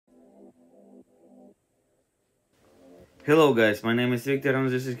Hello guys, my name is Victor and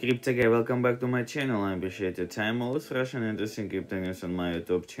this is Cryptoguy. Welcome back to my channel. I appreciate your time. Always fresh and interesting crypto news on my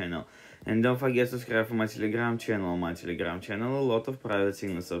YouTube channel. And don't forget to subscribe to my Telegram channel. My Telegram channel a lot of private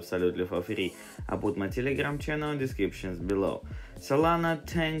signals absolutely for free. I put my Telegram channel in descriptions below. Solana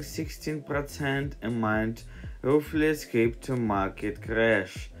tanks 16% amid Ruthless crypto market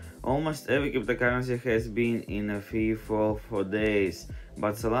crash. Almost every cryptocurrency has been in a free fall for days,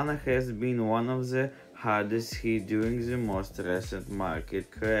 but Solana has been one of the hardest hit during the most recent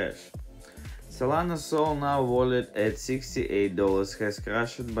market crash. Solana's Solana wallet at $68 has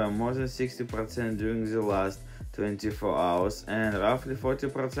crashed by more than 60% during the last 24 hours and roughly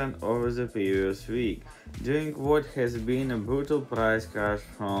 40% over the previous week, during what has been a brutal price crash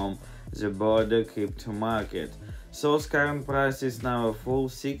from the broader crypto market. Sol's current price is now a full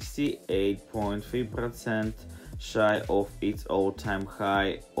 68.3% shy of its all-time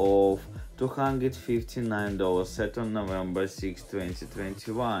high of $259 set on November 6,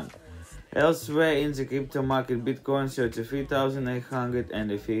 2021. Elsewhere in the crypto market, Bitcoin $33,800 and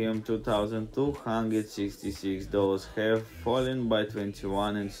Ethereum $2,266 have fallen by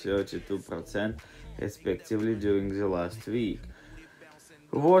 21 and 32% respectively during the last week.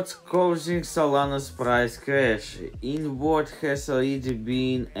 What's causing Solana's price crash? In what has already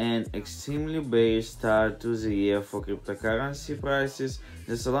been an extremely bearish start to the year for cryptocurrency prices,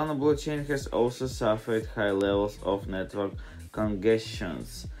 the Solana blockchain has also suffered high levels of network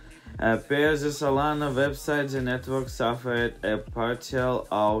congestions. Per the Solana website, the network suffered a partial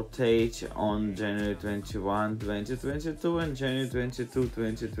outage on January 21, 2022 and January 22,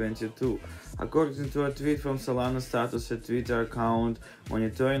 2022. According to a tweet from Solana status, a Twitter account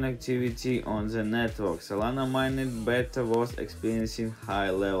monitoring activity on the network, Solana mainnet beta was experiencing high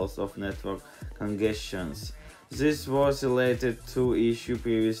levels of network congestions. This was related to issue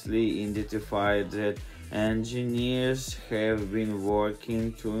previously identified that engineers have been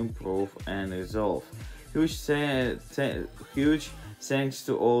working to improve and resolve. Huge thanks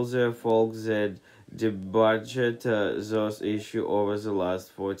to all the folks that debugged those issues over the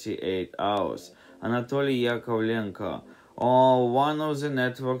last 48 hours. Anatoly Yakovlenko, one of the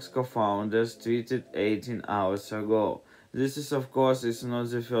network's co-founders, tweeted 18 hours ago. This is of course not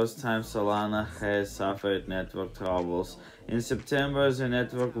the first time Solana has suffered network troubles. In September, the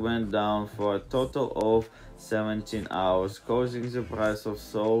network went down for a total of 17 hours, causing the price of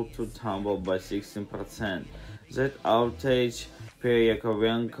Sol to tumble by 16%. That outage, per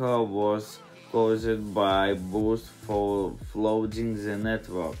Yakovenko, was caused by boost for flooding the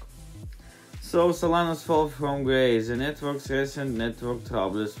network. So Solana's fall from grace. The network's recent network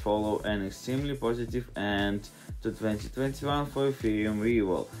troubles follow an extremely positive end to 2021 for Ethereum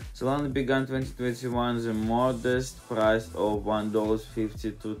reval. Solana began 2021 with a modest price of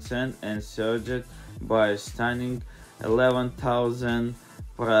 $1.52 and surged by a stunning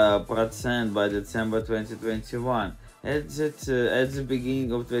 11,000% by December 2021. At the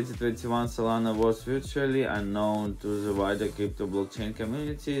beginning of 2021, Solana was virtually unknown to the wider crypto blockchain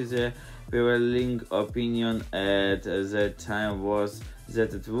community. The prevailing opinion at that time was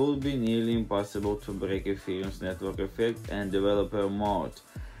that it would be nearly impossible to break Ethereum's network effect and developer mode.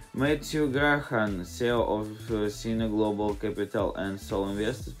 Matthew Graham, CEO of Senior Global Capital and Sol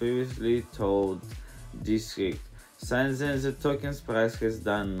Investors, previously told District. Since then, the token's price has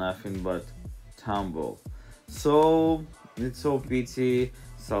done nothing but tumble. So it's so pity.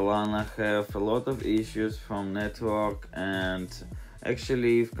 Solana have a lot of issues from network, and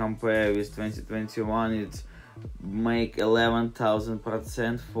actually if compare with 2021, it make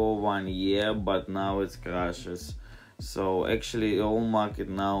 11,000% for 1 year, but now it crashes. So actually all market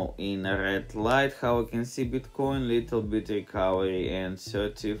now in a red light. How you can see, Bitcoin little bit recovery and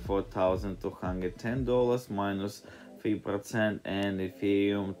 $34,210 minus 3%, and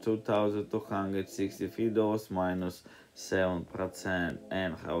Ethereum $2,263 minus 7%.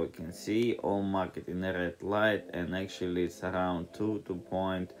 And how you can see, all market in a red light, and actually it's around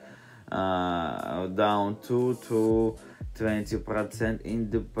down 2 to 20%.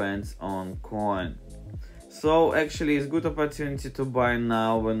 It depends on coin. So actually it's good opportunity to buy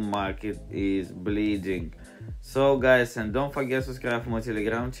now when market is bleeding. So guys, and don't forget to subscribe to my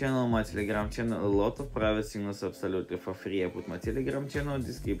Telegram channel. My Telegram channel a lot of private signals absolutely for free. I put my Telegram channel in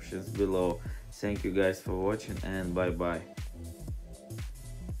descriptions below. Thank you guys for watching, and bye bye.